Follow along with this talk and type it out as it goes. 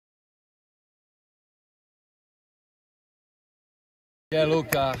Yeah,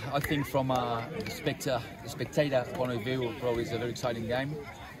 look, I think from a spectator point of view, probably it's a very exciting game.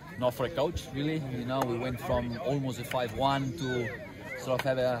 Not for a coach, really. You know, we went from almost a 5-1 to sort of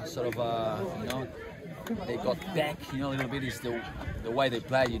have a you know, they got back, you know, a little bit. Is the way they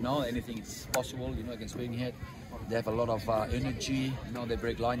play, you know, anything is possible, you know, against Birkenhead. They have a lot of energy, you know, they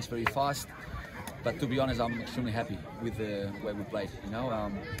break lines very fast. But to be honest, I'm extremely happy with the way we played, you know.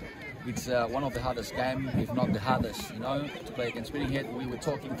 It's one of the hardest games, if not the hardest, you know, to play against Birkenhead. We were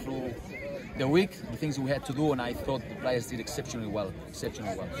talking through the week, the things we had to do, and I thought the players did exceptionally well. So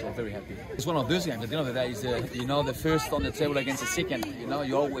very happy. It's one of those games. At the end of the day, is you know, the first on the table against the second. You know,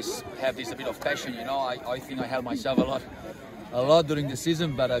 you always have this a bit of passion. You know, I think I held myself a lot during the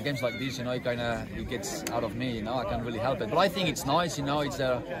season, but games like this, you know, it gets out of me. You know, I can't really help it. But I think it's nice. You know, it's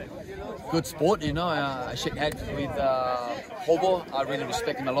a good sport. You know, I shake hands with Hobo. I really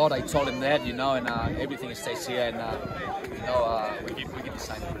respect him a lot. I told him that. You know, and everything stays here, and you know, we give the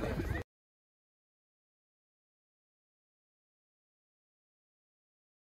same.